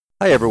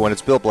Hi everyone,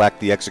 it's Bill Black,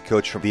 the Exit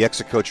Coach from the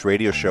Exit Coach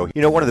Radio Show.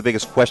 You know, one of the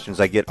biggest questions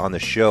I get on the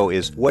show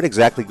is what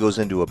exactly goes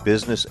into a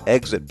business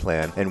exit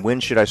plan and when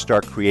should I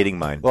start creating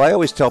mine? Well, I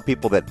always tell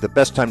people that the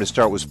best time to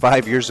start was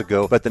 5 years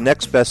ago, but the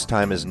next best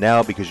time is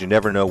now because you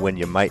never know when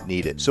you might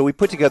need it. So we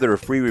put together a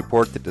free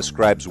report that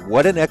describes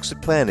what an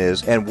exit plan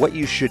is and what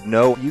you should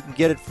know. You can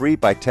get it free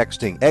by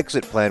texting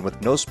exit plan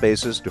with no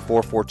spaces to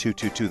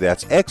 44222.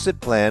 That's exit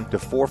plan to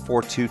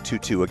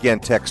 44222. Again,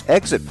 text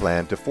exit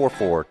plan to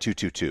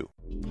 44222.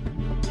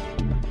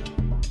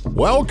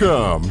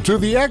 Welcome to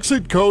the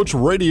Exit Coach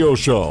Radio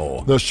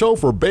Show, the show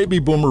for baby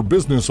boomer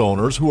business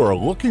owners who are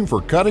looking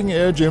for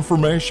cutting-edge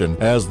information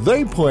as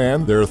they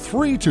plan their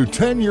 3 to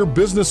 10-year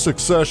business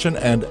succession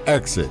and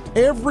exit.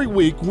 Every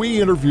week,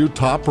 we interview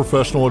top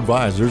professional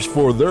advisors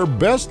for their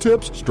best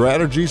tips,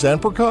 strategies,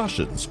 and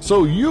precautions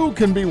so you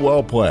can be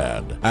well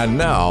planned. And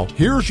now,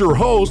 here's your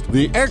host,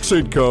 the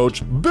Exit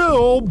Coach,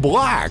 Bill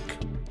Black.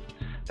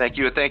 Thank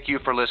you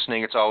for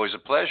listening. It's always a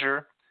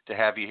pleasure to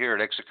have you here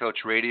at Exit Coach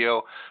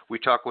Radio. We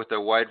talk with a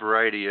wide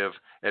variety of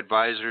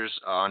advisors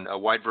on a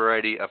wide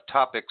variety of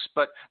topics,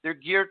 but they're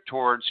geared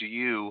towards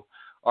you,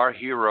 our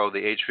hero, the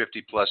age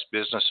 50 plus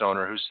business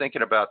owner who's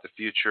thinking about the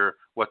future,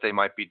 what they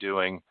might be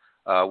doing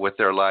with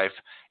their life.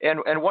 And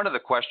one of the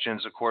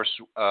questions, of course,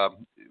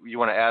 you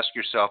want to ask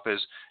yourself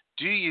is,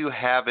 do you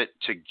have it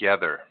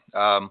together?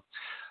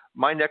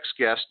 My next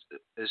guest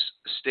is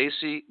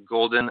Stacy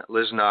Golden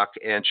Lisnock,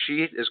 and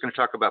she is going to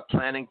talk about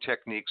planning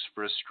techniques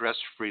for a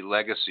stress-free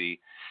legacy.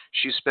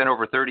 She spent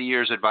over 30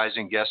 years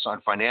advising guests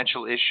on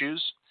financial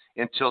issues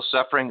until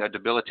suffering a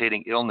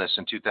debilitating illness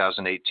in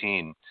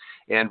 2018.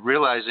 And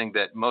realizing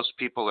that most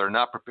people are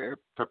not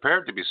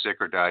prepared to be sick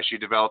or die, she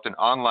developed an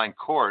online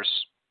course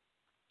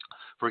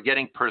for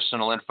getting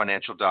personal and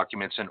financial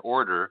documents in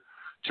order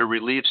to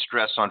relieve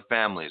stress on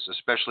families,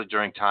 especially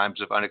during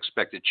times of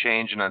unexpected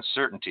change and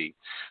uncertainty.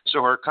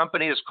 So her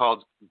company is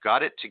called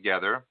Got It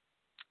Together,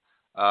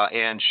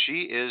 and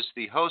she is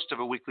the host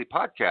of a weekly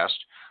podcast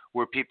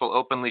where people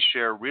openly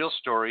share real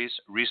stories,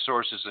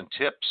 resources, and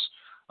tips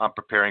on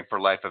preparing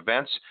for life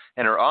events.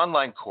 And her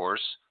online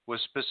course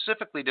was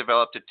specifically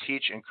developed to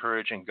teach,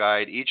 encourage, and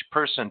guide each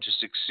person to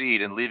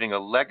succeed in leaving a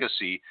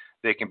legacy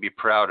they can be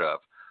proud of.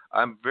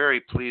 I'm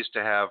very pleased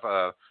to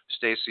have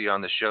Stacy on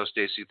the show.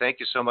 Stacy, thank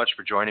you so much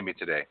for joining me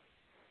today.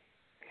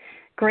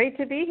 Great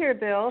to be here,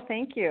 Bill.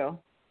 Thank you.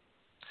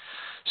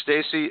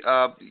 Stacy,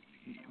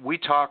 we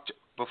talked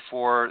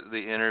before the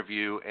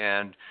interview,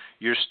 and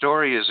your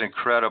story is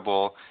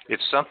incredible.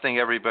 It's something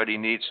everybody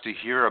needs to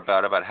hear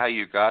about how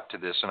you got to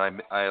this,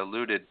 and I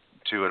alluded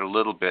to it a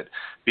little bit,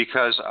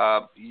 because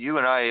you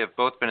and I have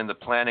both been in the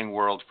planning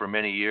world for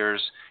many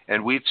years,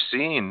 and we've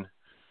seen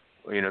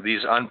these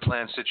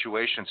unplanned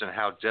situations and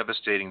how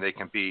devastating they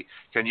can be.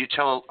 Can you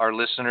tell our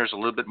listeners a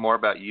little bit more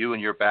about you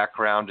and your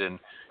background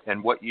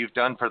and what you've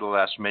done for the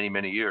last many,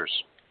 many years?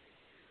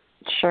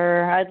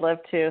 Sure, I'd love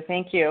to.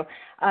 Thank you.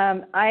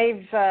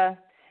 I've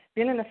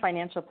been in the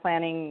financial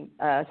planning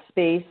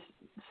space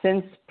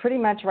since pretty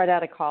much right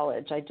out of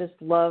college. I just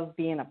love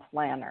being a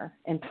planner,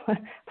 and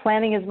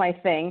planning is my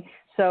thing,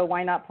 so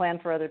why not plan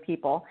for other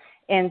people?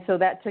 And so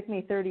that took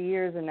me 30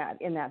 years in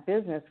that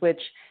business,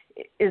 which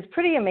is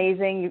pretty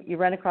amazing. You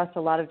run across a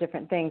lot of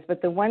different things,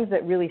 but the ones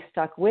that really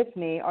stuck with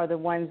me are the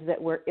ones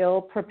that were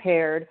ill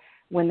prepared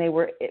when they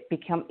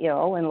become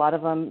ill, and a lot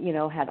of them,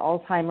 had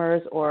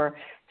Alzheimer's or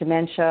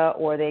dementia,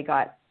 or they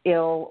got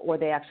ill, or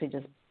they actually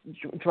just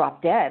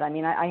dropped dead. I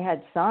mean, I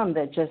had some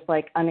that just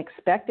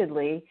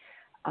unexpectedly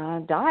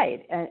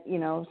died. And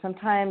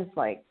sometimes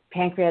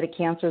pancreatic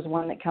cancer is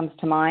one that comes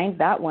to mind.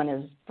 That one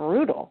is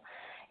brutal.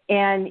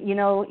 And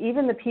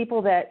even the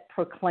people that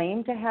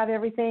proclaim to have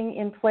everything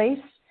in place,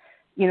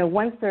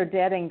 once they're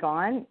dead and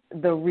gone,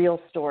 the real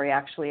story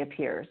actually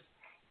appears.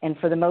 And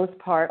for the most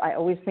part, I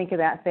always think of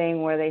that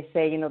thing where they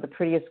say, the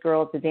prettiest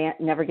girl at the dance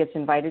never gets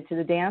invited to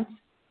the dance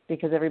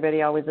because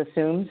everybody always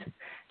assumes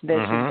that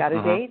she's got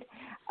a date.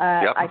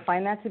 Yep. I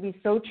find that to be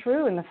so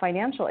true in the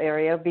financial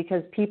area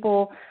because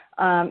people,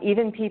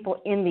 even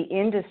people in the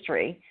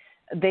industry,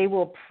 they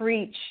will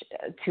preach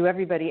to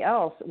everybody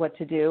else what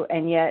to do,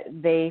 and yet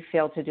they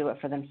fail to do it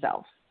for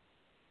themselves.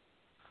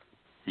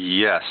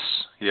 Yes.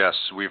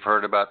 We've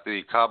heard about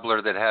the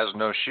cobbler that has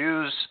no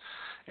shoes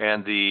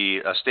and the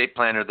estate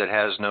planner that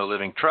has no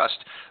living trust.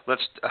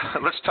 Let's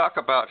talk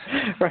about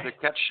right.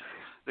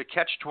 the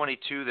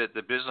catch-22 that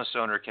the business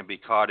owner can be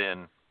caught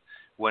in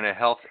when a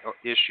health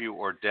issue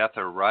or death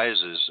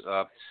arises.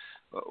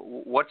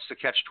 What's the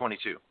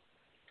catch-22?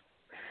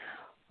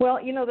 Well,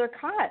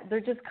 they're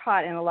just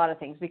caught in a lot of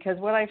things, because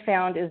what I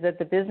found is that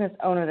the business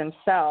owner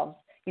themselves,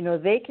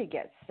 they could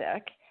get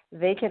sick,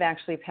 they could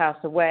actually pass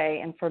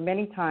away, and for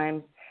many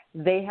times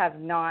they have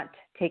not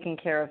taken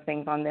care of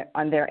things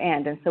on their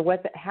end. And so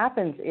what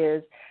happens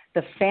is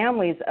the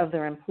families of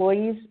their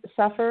employees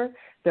suffer,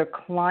 their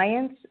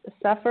clients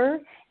suffer,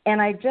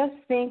 and I just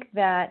think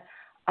that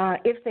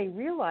if they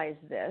realize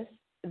this,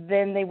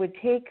 then they would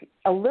take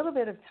a little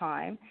bit of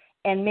time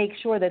and make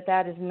sure that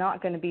that is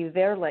not going to be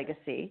their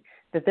legacy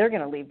that they're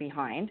going to leave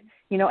behind.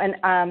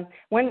 And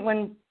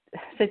when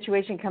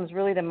situation comes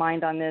really to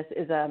mind on this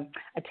is a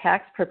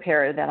tax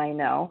preparer that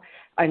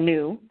I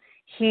knew.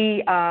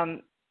 He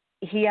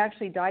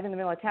actually died in the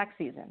middle of tax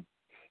season,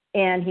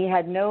 and he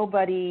had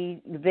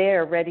nobody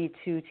there ready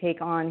to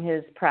take on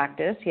his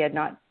practice. He had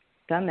not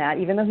done that,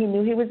 even though he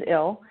knew he was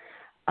ill.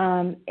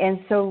 And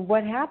so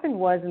what happened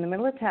was, in the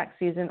middle of tax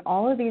season,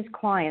 all of these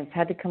clients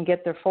had to come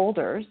get their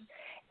folders,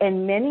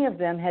 and many of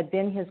them had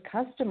been his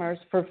customers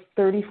for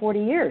 30, 40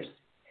 years.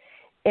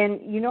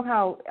 And you know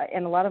how,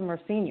 and a lot of them are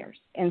seniors,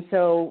 and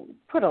so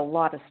put a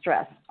lot of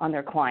stress on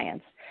their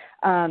clients.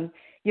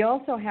 You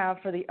also have,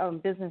 for the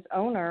business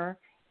owner,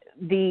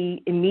 the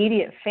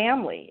immediate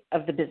family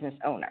of the business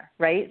owner,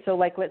 right? So,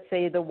 like, let's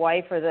say the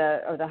wife or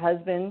the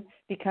husband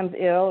becomes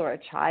ill, or a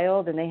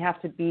child, and they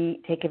have to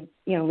take a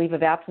leave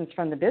of absence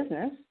from the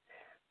business.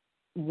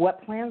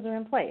 What plans are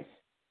in place?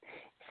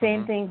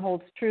 Same thing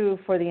holds true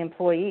for the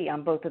employee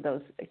on both of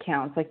those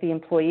accounts. Like, the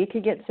employee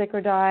could get sick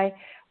or die.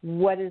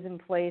 What is in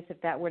place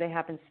if that were to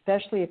happen,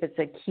 especially if it's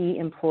a key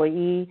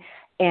employee,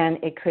 and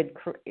it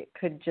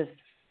could just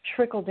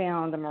trickle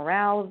down the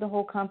morale of the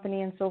whole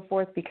company and so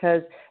forth,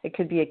 because it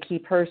could be a key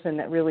person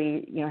that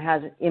really,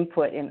 has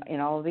input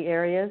in all of the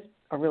areas,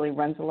 or really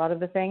runs a lot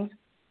of the things.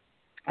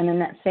 And then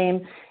that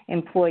same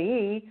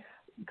employee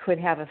could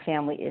have a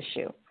family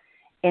issue.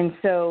 And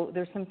so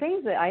there's some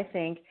things that I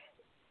think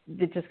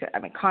that just,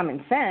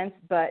 common sense,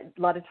 but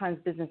a lot of times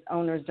business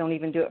owners don't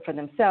even do it for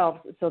themselves,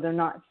 so they're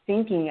not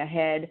thinking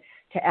ahead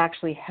to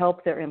actually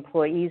help their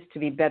employees to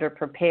be better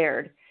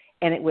prepared.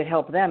 And it would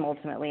help them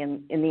ultimately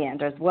in the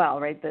end as well,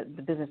 right?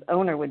 The business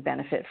owner would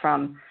benefit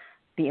from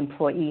the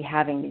employee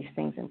having these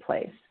things in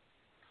place.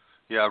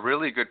 Yeah,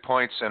 really good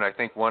points. And I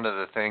think one of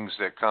the things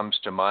that comes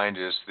to mind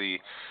is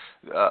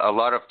a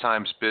lot of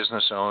times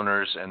business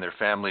owners and their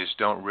families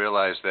don't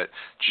realize that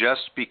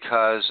just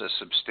because a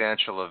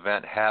substantial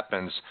event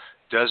happens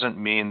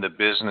doesn't mean the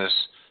business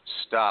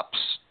stops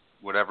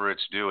whatever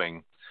it's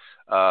doing.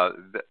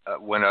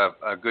 When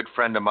a good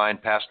friend of mine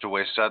passed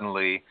away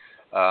suddenly,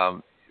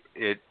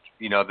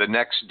 the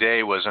next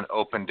day was an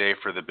open day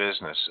for the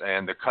business,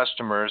 and the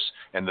customers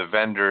and the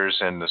vendors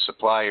and the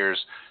suppliers,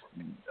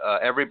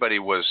 everybody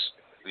was,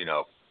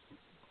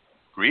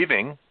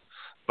 grieving,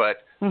 but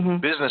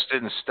business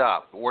didn't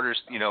stop. Orders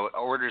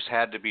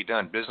had to be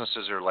done.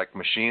 Businesses are like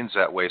machines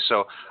that way.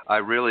 So I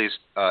really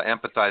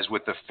empathize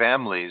with the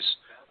families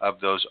of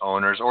those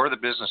owners, or the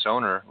business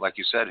owner, like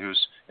you said, whose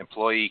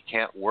employee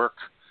can't work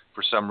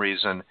for some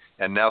reason,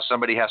 and now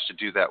somebody has to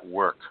do that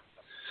work.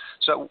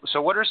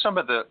 So what are some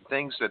of the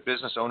things that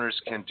business owners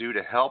can do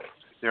to help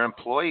their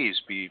employees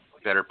be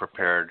better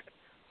prepared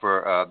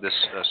for this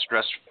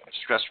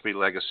stress-free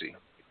legacy?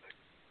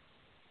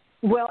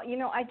 Well,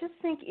 I just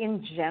think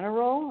in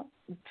general,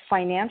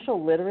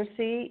 financial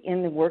literacy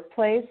in the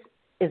workplace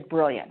is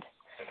brilliant.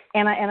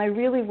 And I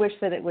really wish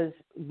that it was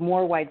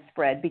more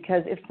widespread,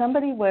 because if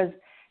somebody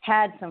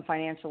had some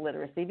financial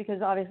literacy,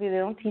 because obviously they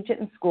don't teach it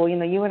in school,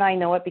 you and I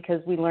know it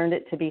because we learned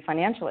it to be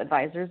financial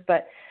advisors,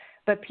 but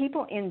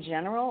people in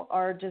general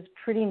are just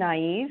pretty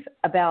naive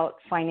about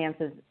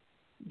finances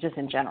just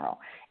in general.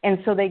 And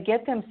so they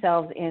get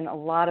themselves in a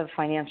lot of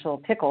financial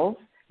pickles,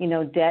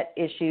 debt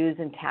issues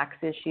and tax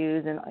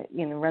issues,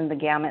 and run the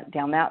gamut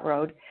down that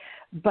road.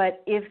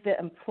 But if the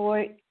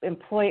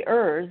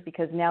employers,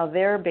 because now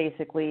they're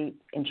basically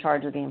in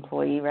charge of the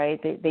employee, right?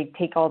 They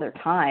take all their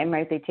time,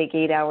 right? They take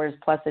 8 hours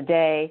plus a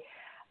day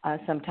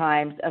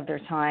sometimes of their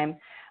time.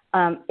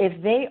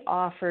 If they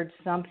offered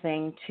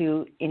something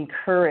to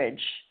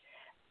encourage,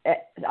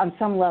 on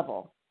some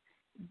level,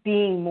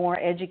 being more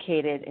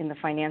educated in the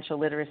financial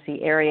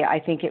literacy area, I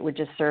think it would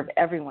just serve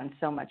everyone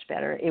so much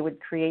better. It would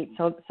create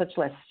such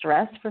less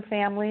stress for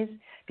families,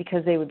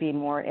 because they would be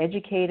more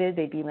educated.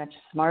 They'd be much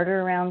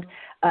smarter around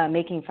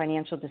making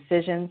financial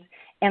decisions.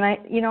 And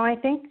I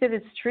think that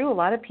it's true. A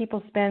lot of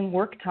people spend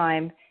work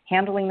time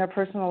handling their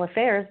personal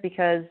affairs,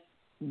 because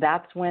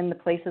that's when the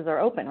places are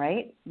open,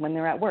 right? When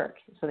they're at work.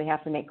 So they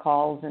have to make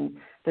calls, and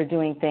they're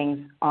doing things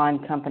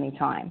on company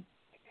time.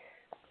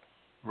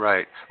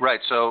 Right.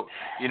 So,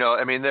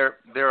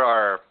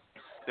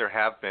 there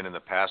have been in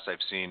the past, I've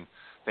seen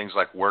things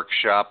like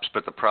workshops,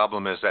 but the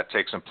problem is that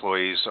takes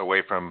employees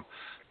away from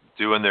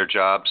doing their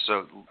jobs.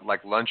 So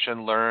like Lunch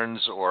and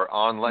Learns or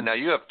online. Now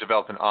you have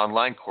developed an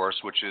online course,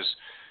 which is,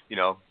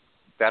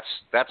 that's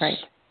right,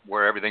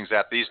 where everything's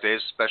at these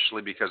days,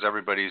 especially because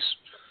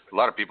a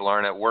lot of people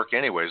aren't at work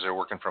anyways. They're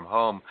working from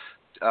home.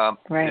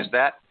 Right.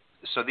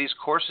 So these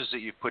courses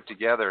that you've put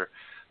together,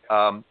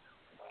 can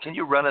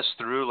you run us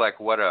through like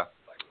what a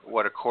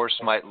course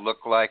might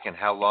look like, and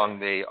how long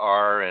they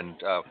are, and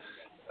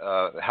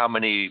how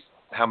many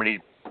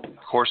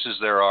courses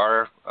there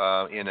are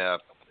in a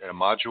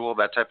module,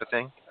 that type of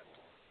thing?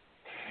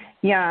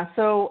 Yeah,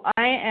 so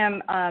I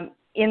am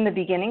in the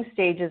beginning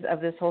stages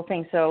of this whole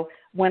thing. So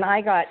when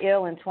I got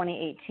ill in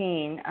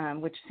 2018,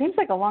 which seems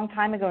like a long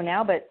time ago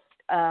now, but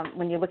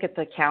when you look at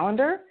the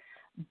calendar,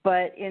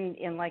 but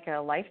in like a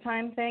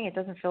lifetime thing, it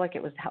doesn't feel like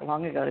it was that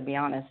long ago, to be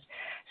honest.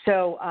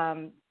 So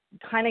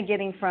kind of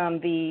getting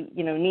from the,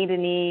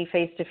 knee-to-knee,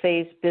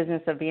 face-to-face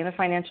business of being a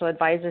financial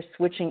advisor,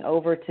 switching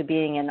over to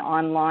being an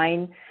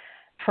online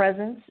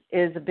presence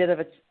is a bit of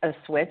a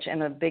switch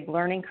and a big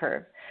learning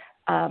curve.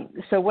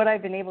 So what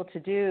I've been able to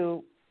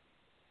do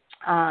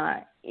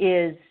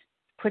is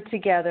put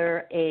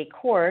together a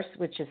course,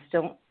 which is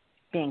still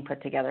being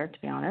put together,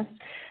 to be honest.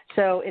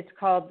 So it's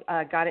called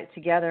Got It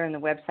Together, and the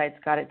website's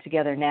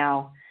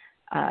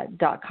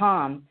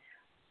gotittogethernow.com.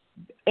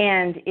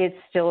 And it's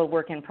still a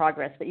work in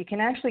progress, but you can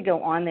actually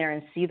go on there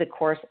and see the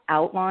course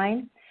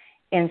outline.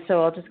 And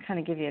so I'll just kind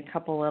of give you a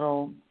couple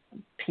little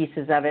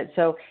pieces of it.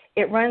 So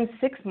it runs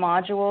 6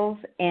 modules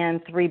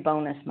and 3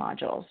 bonus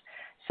modules.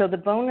 So the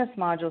bonus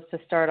modules to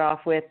start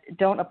off with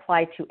don't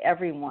apply to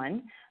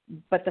everyone,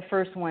 but the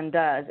first one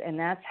does, and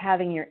that's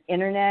having your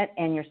internet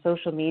and your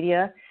social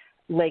media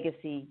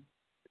legacy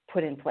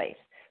put in place.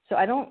 So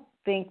I don't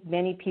think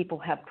many people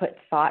have put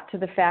thought to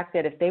the fact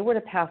that if they were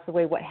to pass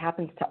away, what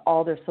happens to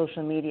all their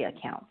social media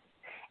accounts,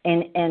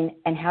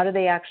 and how do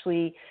they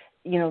actually,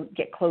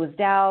 get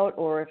closed out,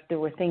 or if there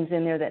were things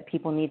in there that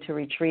people need to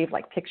retrieve,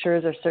 like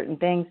pictures or certain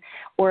things,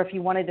 or if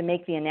you wanted to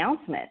make the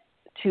announcement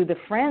to the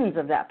friends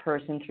of that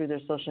person through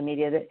their social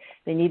media that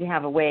they need to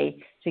have a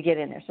way to get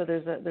in there. So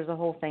there's a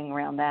whole thing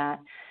around that.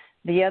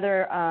 The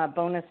other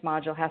bonus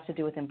module has to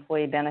do with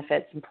employee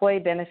benefits. Employee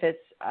benefits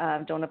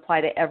don't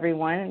apply to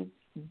everyone,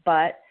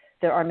 but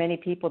there are many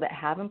people that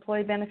have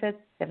employee benefits.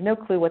 They have no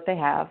clue what they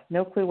have,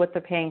 no clue what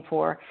they're paying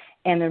for,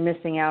 and they're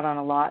missing out on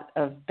a lot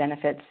of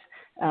benefits.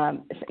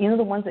 The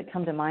ones that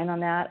come to mind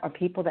on that are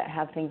people that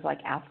have things like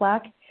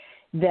Aflac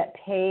that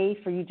pay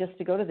for you just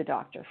to go to the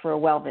doctor for a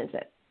well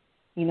visit.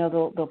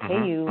 They'll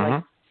pay you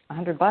like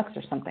 $100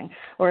 or something.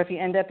 Or if you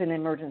end up in an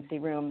emergency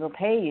room, they'll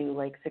pay you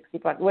like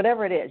 $60,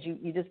 whatever it is.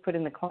 You just put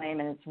in the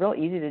claim, and it's real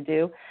easy to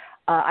do.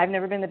 I've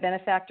never been the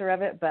benefactor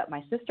of it, but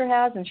my sister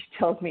has, and she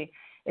tells me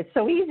it's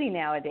so easy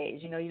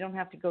nowadays. You don't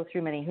have to go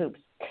through many hoops.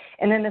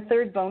 And then the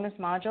third bonus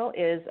module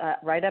is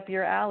right up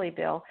your alley,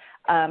 Bill,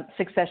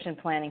 succession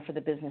planning for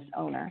the business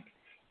owner.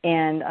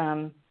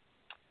 And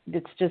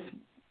it's just,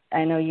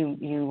 I know you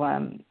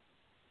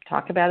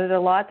talk about it a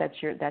lot.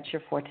 That's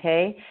your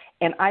forte.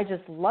 And I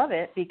just love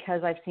it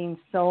because I've seen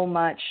so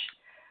much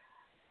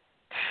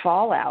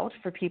fallout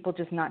for people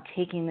just not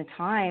taking the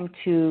time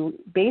to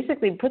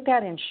basically put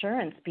that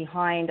insurance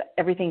behind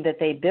everything that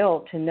they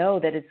built to know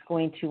that it's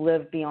going to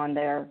live beyond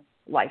their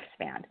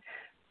lifespan,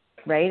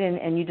 right?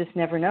 And you just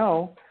never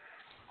know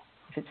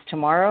if it's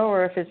tomorrow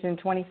or if it's in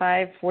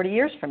 25, 40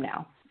 years from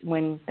now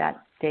when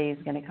that day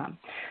is going to come.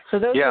 So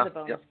those are the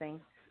bonus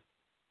things.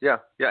 Yeah,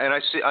 and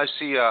I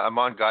see I'm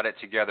on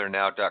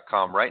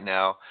gotittogethernow.com right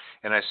now,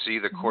 and I see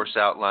the course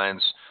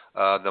outlines,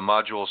 the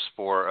modules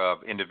for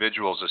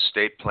individuals,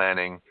 estate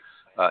planning,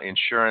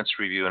 insurance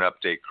review and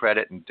update,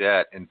 credit and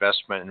debt,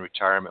 investment and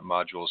retirement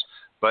modules,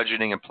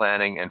 budgeting and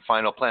planning, and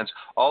final plans.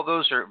 All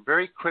those are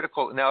very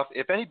critical. Now,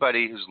 if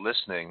anybody who's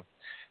listening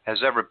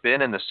has ever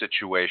been in the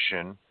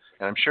situation,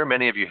 and I'm sure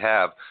many of you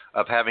have,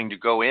 of having to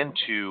go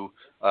into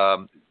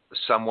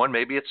someone,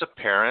 maybe it's a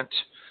parent,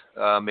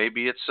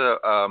 maybe it's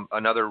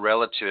another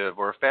relative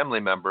or a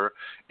family member,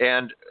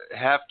 and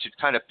have to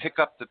kind of pick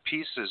up the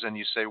pieces, and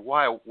you say,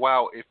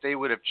 wow, if they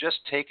would have just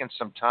taken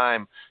some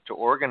time to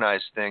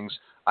organize things,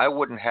 I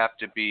wouldn't have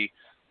to be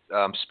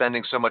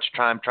spending so much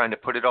time trying to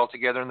put it all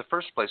together in the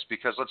first place,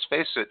 because let's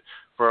face it,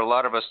 for a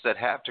lot of us that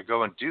have to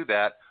go and do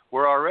that,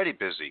 we're already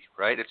busy,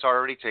 right? It's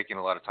already taking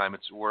a lot of time.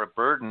 We're a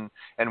burden.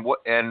 And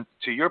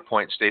to your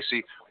point,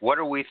 Stacy, what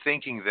are we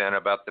thinking then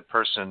about the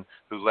person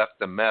who left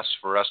the mess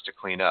for us to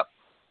clean up?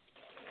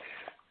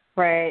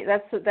 Right.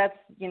 That's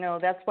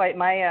why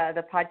my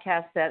the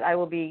podcast that I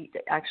will be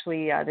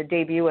actually the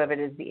debut of it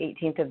is the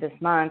 18th of this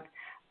month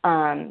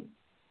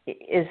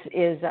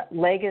is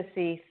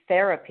legacy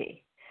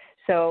therapy.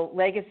 So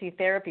legacy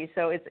therapy.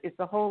 So it's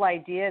the whole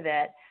idea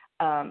that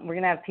we're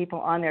going to have people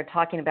on there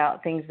talking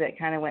about things that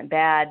kind of went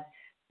bad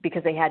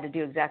because they had to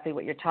do exactly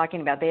what you're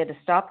talking about. They had to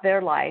stop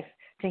their life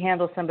to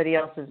handle somebody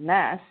else's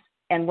mess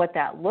and what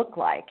that looked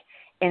like.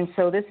 And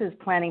so this is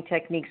planning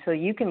techniques so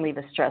you can leave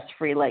a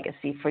stress-free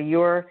legacy for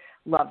your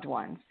loved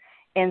ones.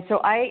 And so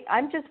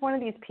I'm just one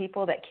of these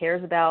people that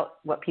cares about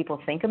what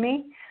people think of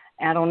me.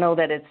 I don't know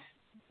that it's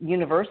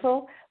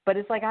universal, but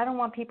it's like I don't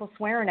want people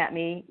swearing at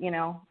me,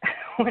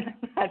 when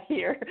I'm not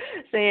here,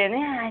 saying,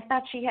 I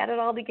thought she had it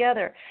all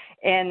together.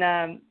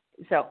 And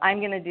so I'm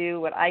going to do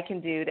what I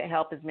can do to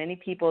help as many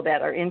people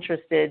that are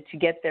interested to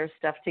get their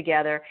stuff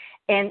together.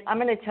 And I'm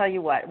going to tell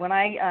you what, when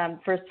I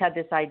first had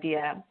this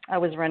idea, I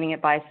was running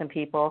it by some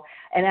people,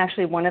 and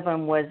actually one of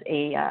them was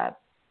a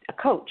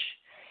coach.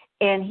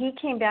 And he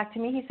came back to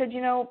me. He said,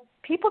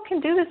 people can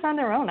do this on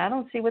their own. I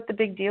don't see what the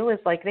big deal is.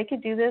 Like, they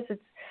could do this.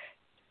 It's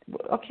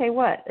okay,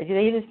 what?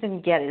 They just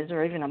didn't get it. Is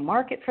there even a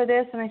market for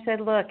this? And I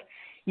said, look,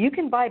 you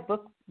can buy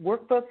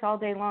workbooks all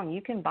day long.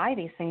 You can buy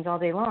these things all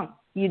day long.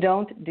 You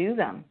don't do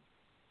them.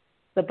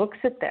 The books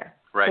sit there.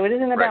 Right. So it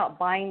isn't about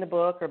buying the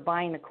book or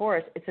buying the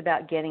course. It's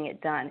about getting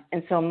it done.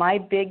 And so my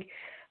big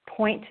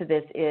point to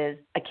this is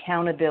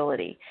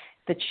accountability.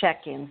 the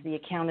check-ins, the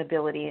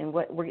accountability, and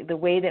the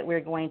way that we're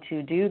going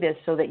to do this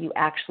so that you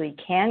actually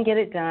can get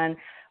it done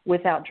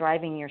without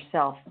driving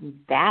yourself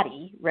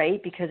batty,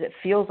 right? Because it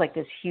feels like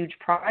this huge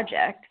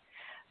project.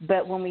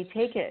 But when we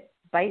take it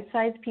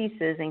bite-sized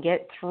pieces and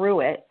get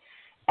through it,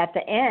 at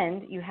the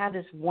end, you have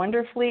this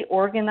wonderfully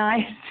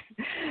organized,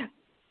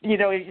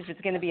 if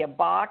it's going to be a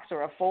box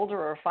or a folder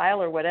or a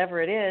file or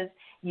whatever it is,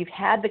 you've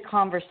had the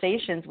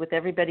conversations with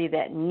everybody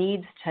that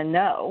needs to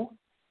know,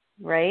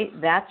 right?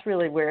 That's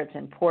really where it's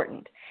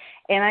important.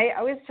 And I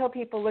always tell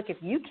people, look, if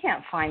you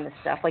can't find the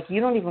stuff, like you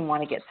don't even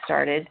want to get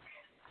started,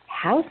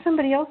 how's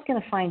somebody else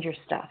going to find your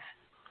stuff?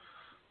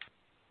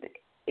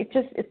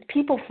 It's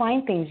people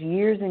find things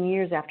years and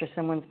years after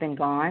someone's been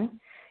gone,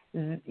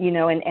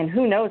 and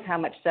who knows how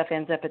much stuff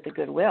ends up at the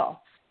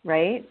Goodwill,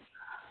 right?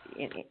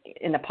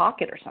 In a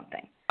pocket or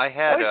something. I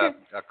had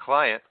a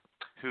client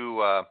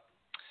who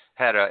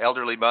had an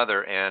elderly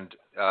mother, and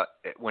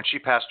when she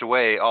passed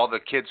away, all the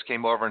kids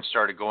came over and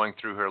started going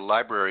through her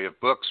library of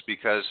books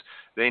because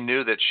they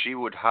knew that she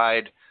would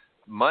hide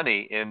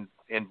money in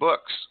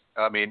books.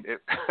 I mean,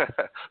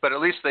 but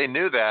at least they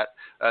knew that,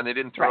 and they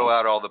didn't throw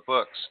out all the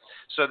books.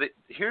 So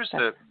here's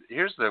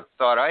the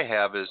thought I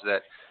have is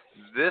that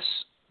this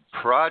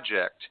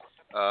project,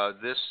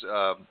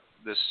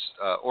 this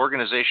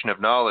organization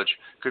of knowledge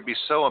could be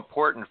so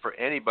important for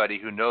anybody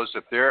who knows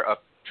that they're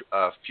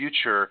a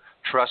future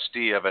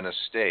trustee of an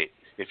estate.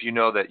 If you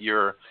know that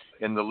you're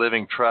in the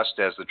living trust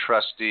as the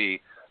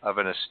trustee of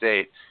an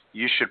estate,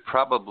 you should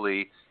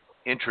probably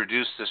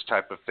introduce this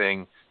type of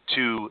thing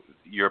to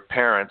your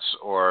parents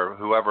or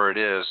whoever it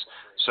is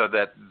so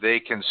that they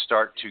can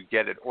start to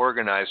get it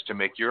organized to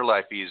make your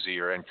life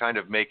easier and kind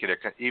of make it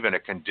even a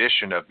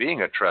condition of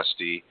being a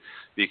trustee,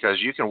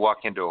 because you can walk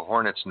into a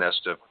hornet's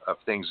nest of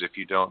things if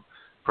you don't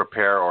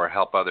prepare or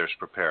help others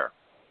prepare.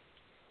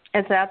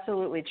 It's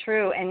absolutely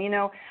true. And,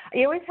 you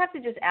always have to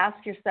just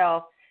ask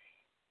yourself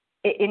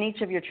in each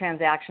of your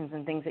transactions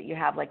and things that you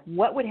have, like,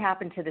 what would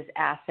happen to this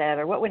asset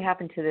or what would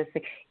happen to this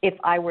if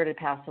I were to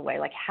pass away?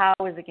 Like, how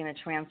is it going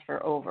to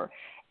transfer over?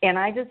 And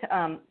I just,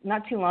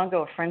 not too long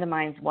ago, a friend of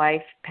mine's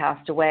wife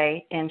passed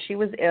away, and she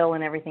was ill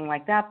and everything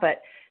like that,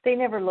 but they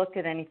never looked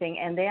at anything,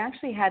 and they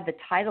actually had the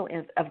title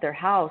of their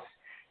house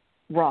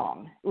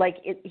wrong. Like,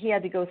 he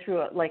had to go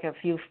through a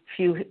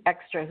few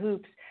extra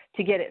hoops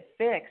to get it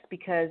fixed,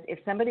 because if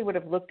somebody would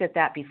have looked at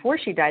that before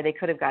she died, they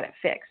could have got it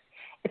fixed.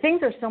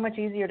 Things are so much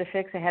easier to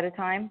fix ahead of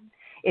time.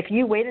 If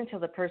you wait until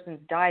the person's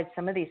died,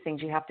 some of these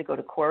things you have to go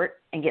to court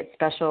and get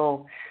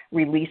special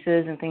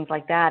releases and things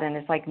like that. And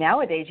it's like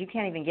nowadays you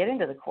can't even get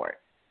into the court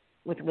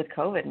with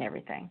COVID and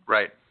everything.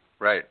 Right.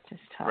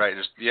 Just tough. Right.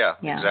 Yeah,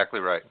 exactly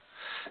right.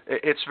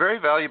 It's very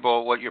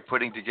valuable what you're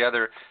putting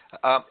together.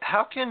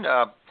 How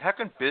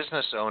can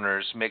business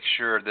owners make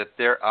sure that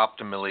they're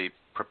optimally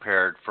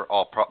prepared for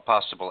all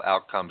possible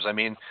outcomes? I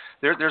mean,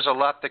 there's a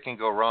lot that can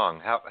go wrong.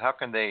 How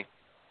can they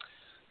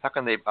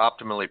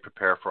optimally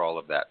prepare for all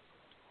of that?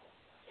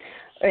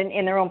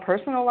 In their own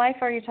personal life,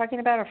 are you talking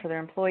about, or for their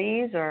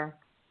employees, or?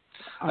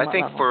 I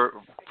think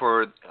for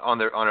on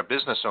a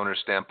business owner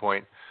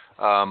standpoint,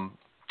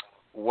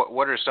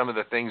 what are some of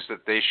the things that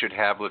they should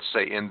have, let's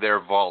say, in their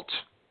vault?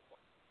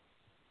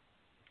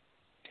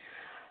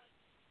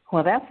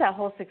 Well, that's that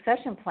whole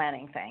succession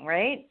planning thing,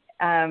 right?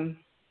 I'm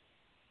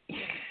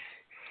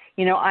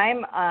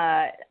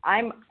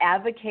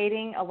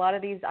advocating a lot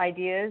of these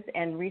ideas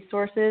and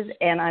resources,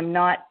 and I'm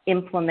not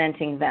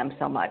implementing them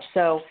so much.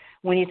 So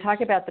when you talk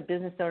about the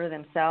business owner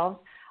themselves,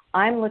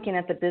 I'm looking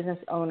at the business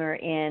owner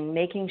in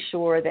making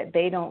sure that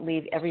they don't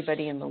leave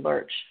everybody in the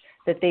lurch,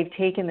 that they've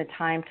taken the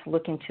time to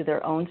look into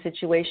their own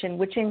situation,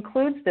 which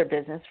includes their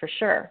business for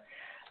sure.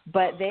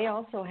 But they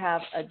also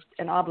have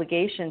an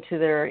obligation to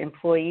their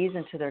employees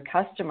and to their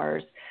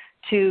customers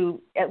to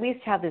at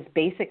least have this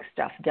basic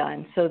stuff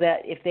done, so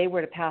that if they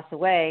were to pass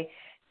away,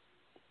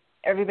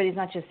 everybody's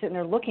not just sitting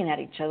there looking at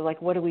each other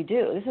like, what do we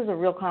do? This is a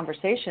real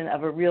conversation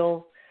of a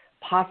real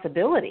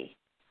possibility,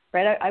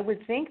 right? I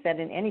would think that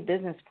in any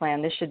business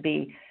plan, this should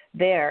be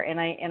there.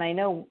 And I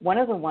know one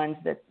of the ones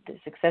that the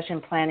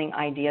succession planning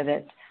idea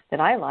that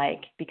I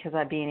like, because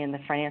of being in the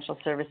financial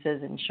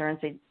services insurance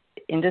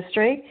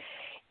industry,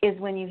 is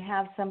when you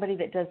have somebody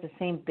that does the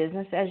same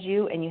business as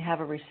you and you have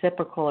a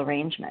reciprocal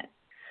arrangement,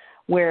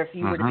 where if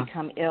you were to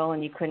become ill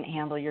and you couldn't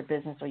handle your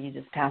business, or you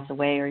just pass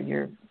away, or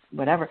you're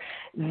whatever,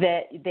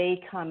 that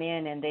they come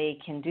in and they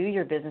can do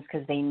your business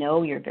because they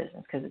know your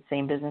business, because it's the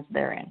same business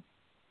they're in.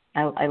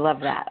 I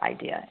love that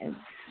idea.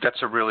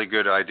 That's a really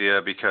good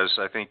idea, because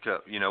I think,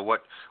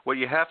 what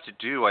you have to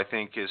do, I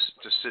think, is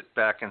to sit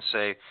back and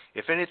say,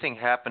 if anything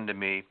happened to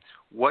me,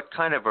 what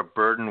kind of a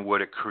burden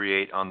would it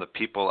create on the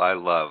people I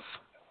love?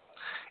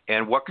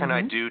 And what can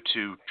I do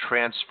to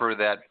transfer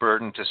that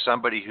burden to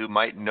somebody who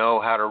might know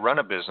how to run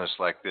a business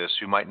like this,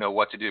 who might know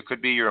what to do? It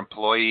could be your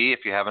employee,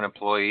 if you have an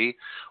employee,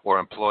 or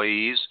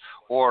employees,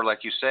 or,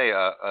 like you say,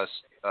 a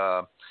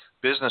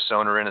business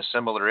owner in a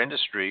similar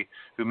industry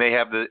who may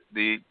have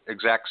the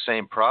exact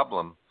same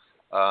problem.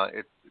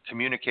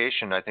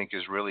 Communication, I think,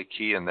 is really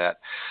key in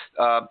that.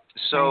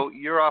 So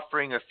you're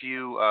offering a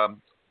few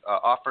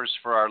offers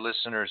for our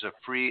listeners a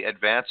free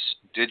advanced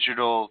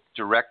digital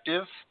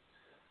directive.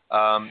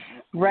 Right.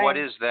 What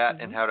is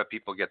that, and how do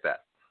people get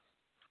that?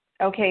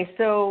 Okay,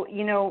 so,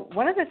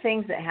 one of the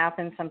things that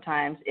happens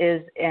sometimes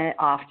is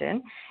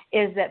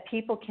that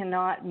people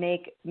cannot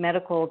make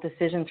medical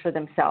decisions for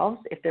themselves.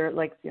 If they're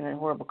like in a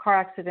horrible car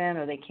accident,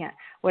 or they can't,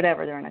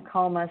 whatever, they're in a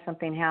coma,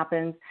 something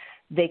happens,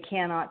 they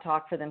cannot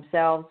talk for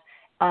themselves.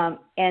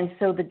 And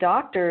so the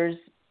doctors,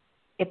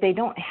 if they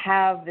don't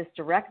have this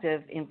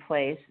directive in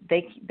place,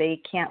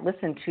 they can't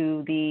listen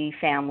to the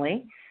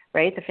family,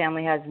 right? The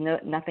family has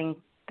nothing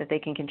that they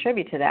can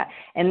contribute to that.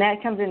 And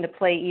that comes into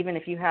play even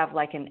if you have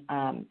like an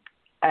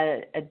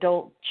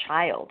adult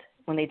child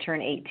when they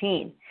turn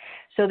 18.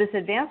 So this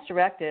advanced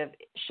directive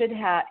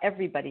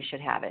everybody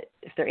should have it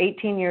if they're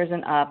 18 years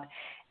and up.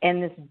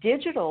 And this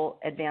digital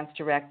advanced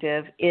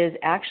directive is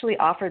actually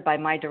offered by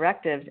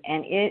MyDirectives,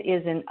 and it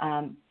is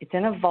it's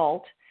in a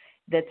vault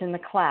that's in the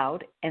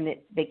cloud, and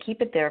they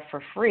keep it there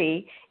for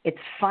free. It's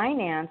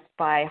financed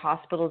by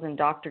hospitals and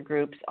doctor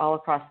groups all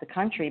across the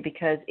country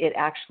because it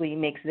actually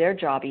makes their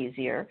job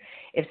easier.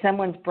 If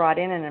someone's brought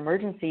in an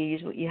emergency,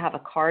 usually you have a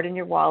card in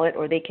your wallet,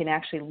 or they can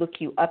actually look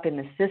you up in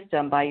the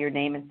system by your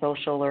name and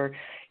social, or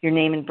your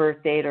name and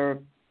birth date, or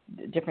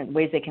different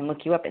ways they can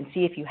look you up and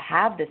see if you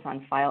have this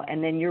on file,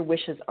 and then your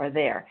wishes are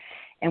there.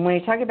 And when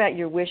you talk about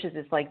your wishes,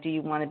 it's like, do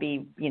you want to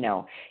be,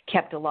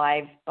 kept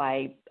alive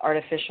by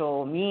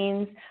artificial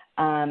means?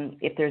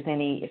 If there's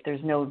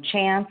no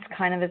chance,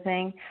 kind of a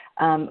thing.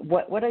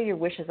 What are your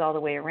wishes all the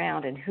way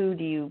around, and who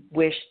do you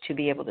wish to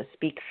be able to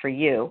speak for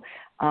you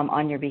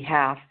on your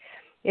behalf?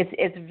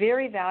 It's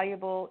very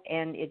valuable,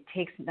 and it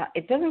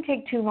doesn't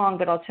take too long,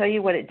 but I'll tell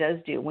you what it does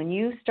do. When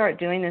you start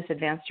doing this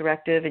advanced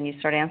directive and you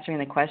start answering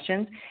the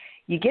questions,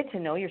 you get to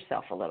know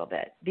yourself a little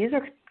bit. These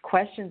are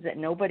questions that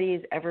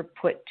nobody's ever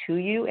put to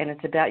you, and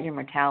it's about your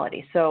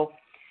mortality. So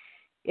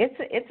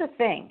it's a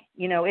thing.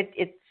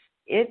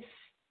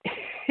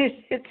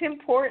 It's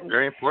important.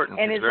 Very important.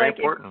 And it's very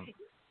important.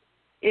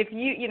 If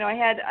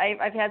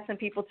I've had some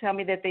people tell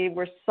me that they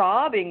were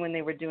sobbing when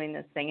they were doing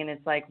this thing, and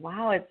it's like,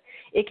 wow,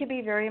 it can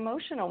be very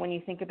emotional when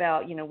you think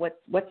about,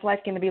 what's life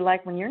going to be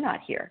like when you're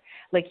not here.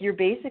 Like you're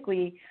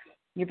basically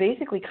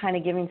kind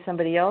of giving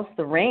somebody else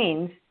the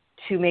reins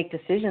to make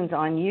decisions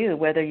on you,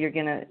 whether you're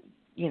going to,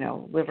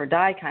 live or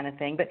die kind of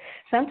thing. But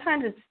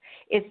sometimes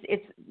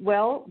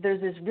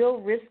there's this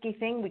real risky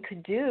thing we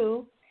could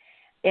do,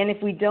 and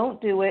if we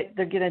don't do it,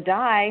 they're going to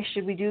die.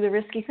 Should we do the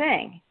risky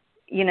thing?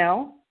 You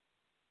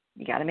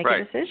got to make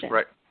a decision.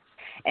 Right.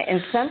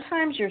 And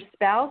sometimes your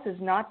spouse is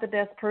not the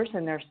best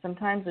person.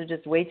 Sometimes they're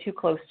just way too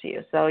close to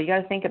you. So you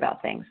got to think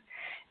about things.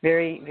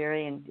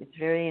 It's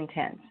very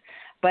intense.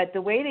 But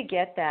the way to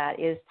get that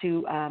is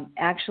to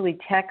actually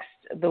text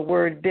the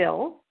word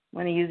Bill.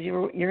 When you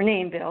use your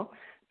name, Bill,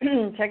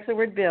 text the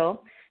word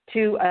Bill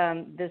to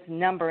this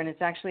number, and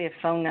it's actually a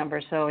phone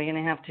number, so you're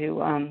going to have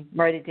to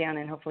write it down,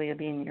 and hopefully it'll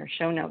be in your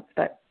show notes.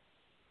 But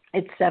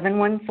it's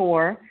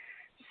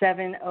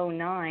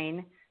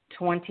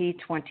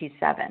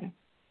 714-709-2027.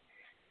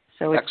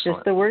 So it's Excellent.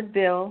 just the word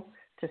Bill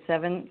to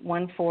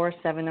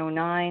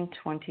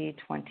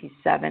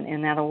 714-709-2027,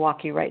 and that'll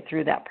walk you right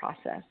through that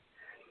process.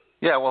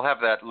 Yeah, we'll have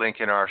that link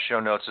in our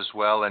show notes as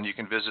well, and you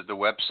can visit the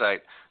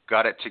website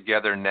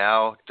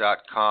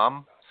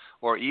gotittogethernow.com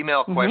or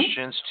email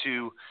questions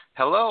to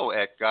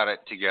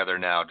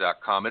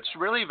hello@gotittogethernow.com. It's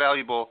really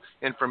valuable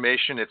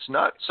information. It's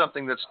not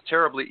something that's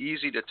terribly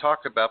easy to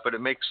talk about, but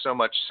it makes so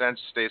much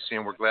sense, Stacy,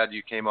 and we're glad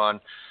you came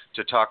on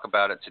to talk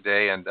about it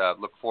today, and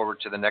look forward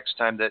to the next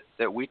time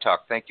that we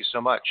talk. Thank you so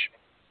much.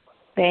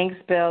 Thanks,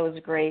 Bill. It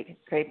was great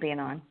being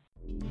on.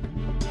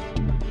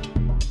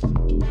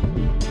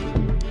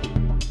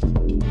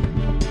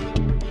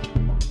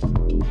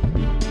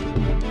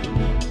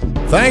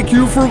 Thank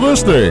you for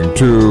listening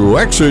to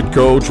Exit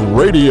Coach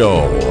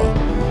Radio.